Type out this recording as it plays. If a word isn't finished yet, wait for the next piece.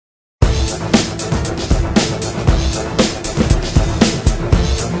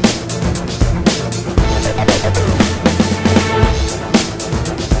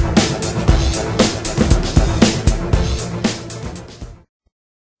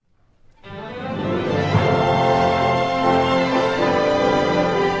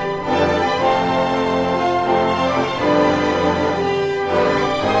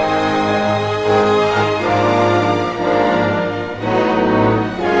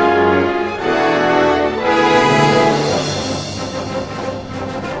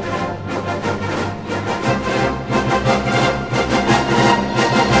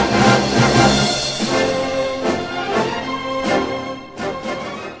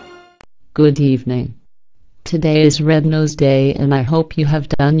Good evening. Today is Red Nose Day and I hope you have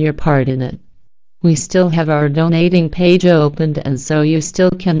done your part in it. We still have our donating page opened and so you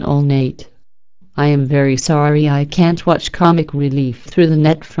still can donate. I am very sorry I can't watch Comic Relief through the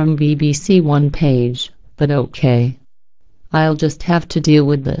net from BBC One page, but okay. I'll just have to deal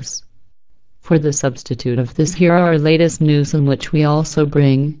with this. For the substitute of this, here are our latest news in which we also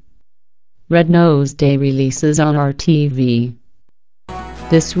bring Red Nose Day releases on our TV.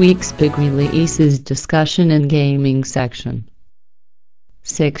 This week's big release is discussion and gaming section.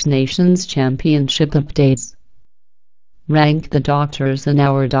 Six Nations Championship updates. Rank the Doctors in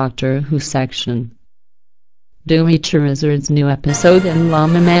our Doctor Who section. Doomy Charizard's new episode and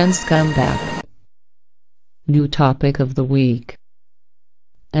Llama Man's comeback. New topic of the week.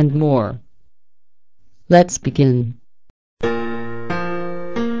 And more. Let's begin.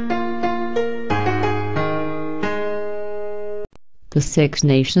 The Six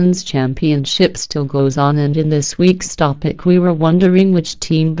Nations Championship still goes on, and in this week's topic we were wondering which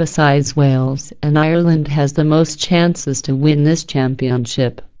team besides Wales and Ireland has the most chances to win this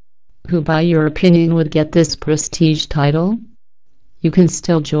championship. Who by your opinion would get this prestige title? You can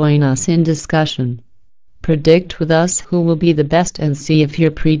still join us in discussion. Predict with us who will be the best and see if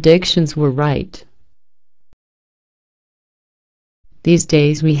your predictions were right. These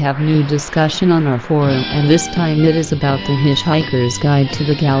days we have new discussion on our forum, and this time it is about the Hitchhiker's Guide to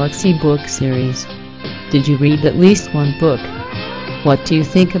the Galaxy book series. Did you read at least one book? What do you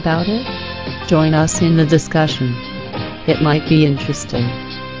think about it? Join us in the discussion. It might be interesting.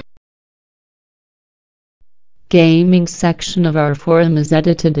 Gaming section of our forum is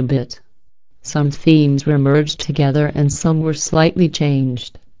edited a bit. Some themes were merged together and some were slightly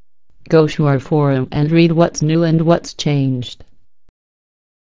changed. Go to our forum and read what's new and what's changed.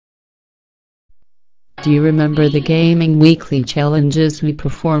 Do you remember the Gaming Weekly challenges we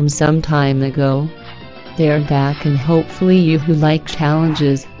performed some time ago? They are back, and hopefully you who like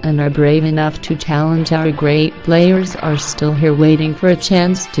challenges and are brave enough to challenge our great players are still here waiting for a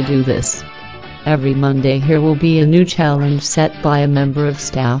chance to do this. Every Monday here will be a new challenge set by a member of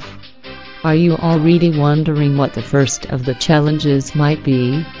staff. Are you already wondering what the first of the challenges might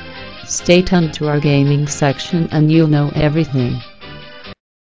be? Stay tuned to our gaming section and you'll know everything.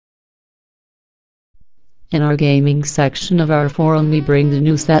 In our gaming section of our forum we bring the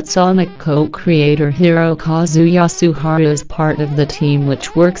news that Sonic co-creator Hirokazu Yasuhara is part of the team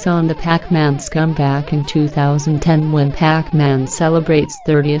which works on the Pac-Man's comeback in 2010 when Pac-Man celebrates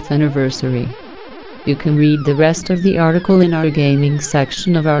 30th anniversary. You can read the rest of the article in our gaming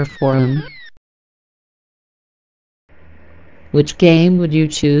section of our forum. Which game would you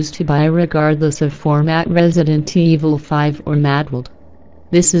choose to buy regardless of format, Resident Evil 5 or Mad World?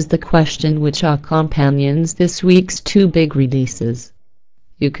 This is the question which accompanies this week's two big releases.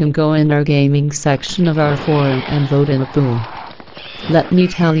 You can go in our gaming section of our forum and vote in a poll. Let me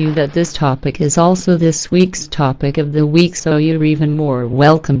tell you that this topic is also this week's topic of the week, so you're even more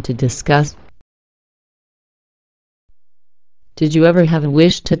welcome to discuss. Did you ever have a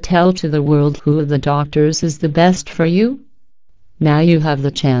wish to tell to the world who of the Doctors is the best for you? Now you have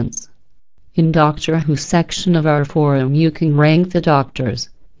the chance. In Doctor Who section of our forum you can rank the Doctors,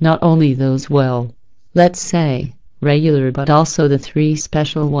 not only those, well, let's say, regular, but also the three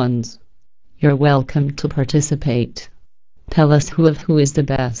special ones. You're welcome to participate. Tell us who of who is the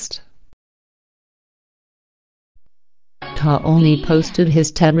best. Ta only posted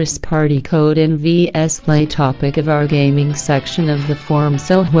his Tetris party code in VS Play topic of our gaming section of the forum,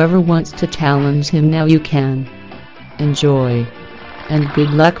 so whoever wants to challenge him now you can. Enjoy. And good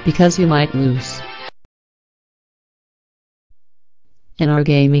luck because you might lose. In our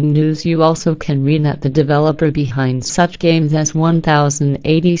gaming news you also can read that the developer behind such games as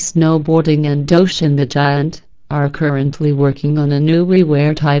 1080 Snowboarding and Doshin the Giant are currently working on a new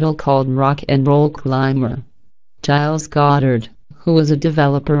WiiWare title called Rock and Roll Climber. Giles Goddard, who was a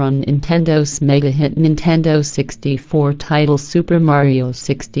developer on Nintendo's mega-hit Nintendo 64 title Super Mario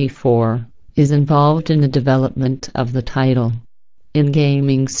 64, is involved in the development of the title. In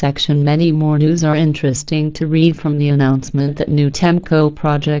gaming section many more news are interesting to read, from the announcement that new Temco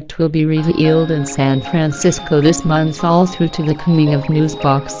project will be revealed in San Francisco this month all through to the coming of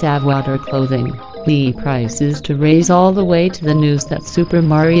Newsbox Savwater clothing. The prices to raise all the way to the news that Super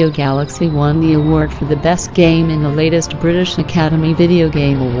Mario Galaxy won the award for the best game in the latest British Academy Video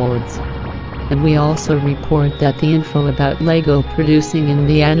Game Awards. And we also report that the info about LEGO producing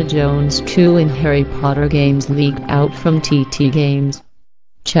Indiana Jones 2 and Harry Potter games leaked out from TT Games.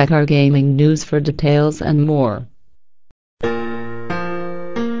 Check our gaming news for details and more.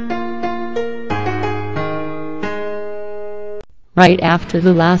 Right after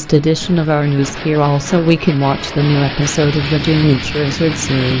the last edition of our news here also we can watch the new episode of the Comit Relief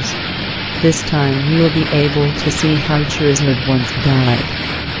series. This time you will be able to see how Charizard once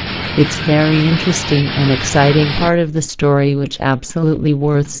died. It's very interesting and exciting part of the story which absolutely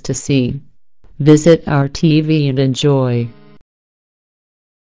worth to see. Visit our TV and enjoy.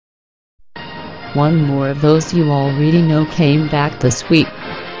 One more of those you already know came back this week.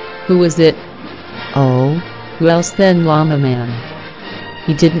 Who was it? Oh, who else than Llama Man?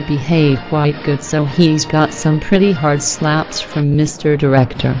 He didn't behave quite good, so he's got some pretty hard slaps from Mr.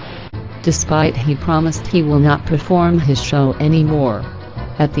 Director. Despite he promised he will not perform his show anymore.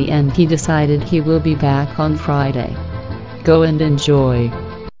 At the end he decided he will be back on Friday. Go and enjoy.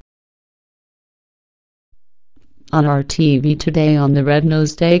 On our TV today on the Red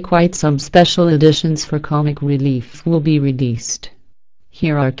Nose Day, quite some special editions for Comit Relief will be released.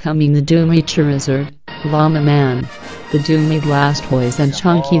 Here are coming the Doomy Charizard, Llama Man, the Doomy Blastoise and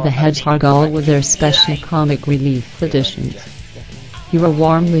Chunky the Hedgehog, all with their special Comit Relief editions. You are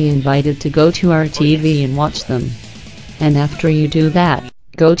warmly invited to go to our TV and watch them. And after you do that,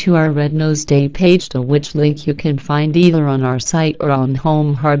 go to our Red Nose Day page, to which link you can find either on our site or on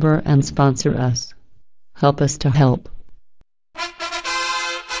Home Harbor, and sponsor us. Help us to help.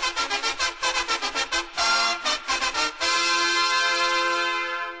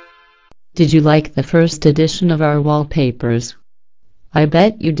 Did you like the first edition of our wallpapers? I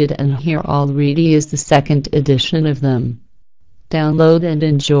bet you did, and here already is the second edition of them. Download and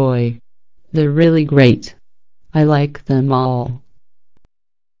enjoy. They're really great. I like them all.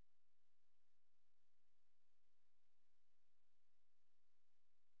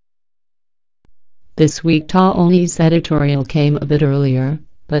 This week Tony's editorial came a bit earlier,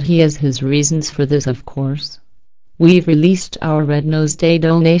 but he has his reasons for this, of course. We've released our Red Nose Day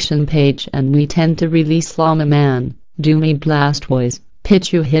donation page, and we tend to release Llama Man, Doomy Blastoise,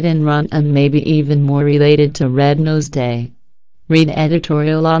 Pichu Hit and Run, and maybe even more related to Red Nose Day. Read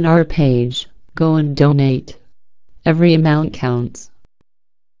editorial on our page. Go and donate. Every amount counts.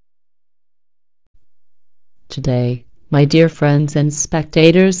 Today, my dear friends and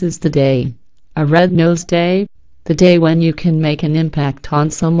spectators, is the day. A Red Nose Day, the day when you can make an impact on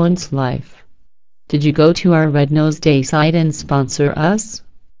someone's life. Did you go to our Red Nose Day site and sponsor us?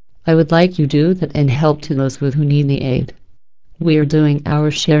 I would like you to do that and help to those who need the aid. We are doing our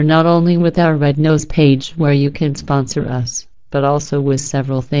share not only with our Red Nose page where you can sponsor us, but also with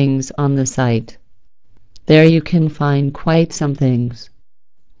several things on the site. There you can find quite some things.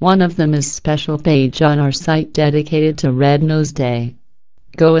 One of them is a special page on our site dedicated to Red Nose Day.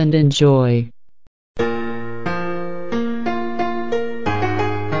 Go and enjoy.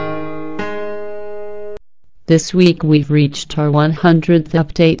 This week we've reached our 100th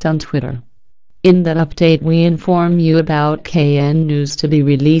update on Twitter. In that update we inform you about KN news to be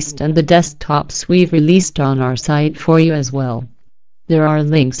released and the desktops we've released on our site for you as well. There are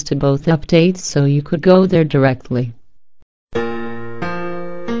links to both updates so you could go there directly.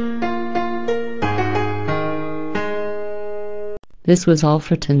 This was all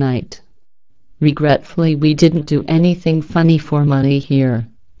for tonight. Regretfully we didn't do anything funny for money here,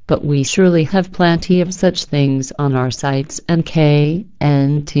 but we surely have plenty of such things on our sites and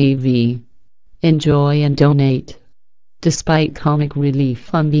KNTV. Enjoy and donate. Despite Comit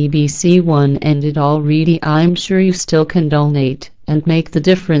Relief on BBC One ended already, I'm sure you still can donate and make the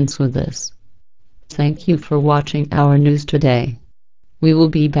difference with this. Thank you for watching our news today. We will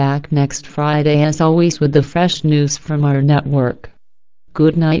be back next Friday as always with the fresh news from our network.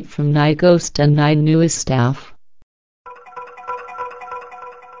 Good night from Night Ghost and Knight-Nui staff.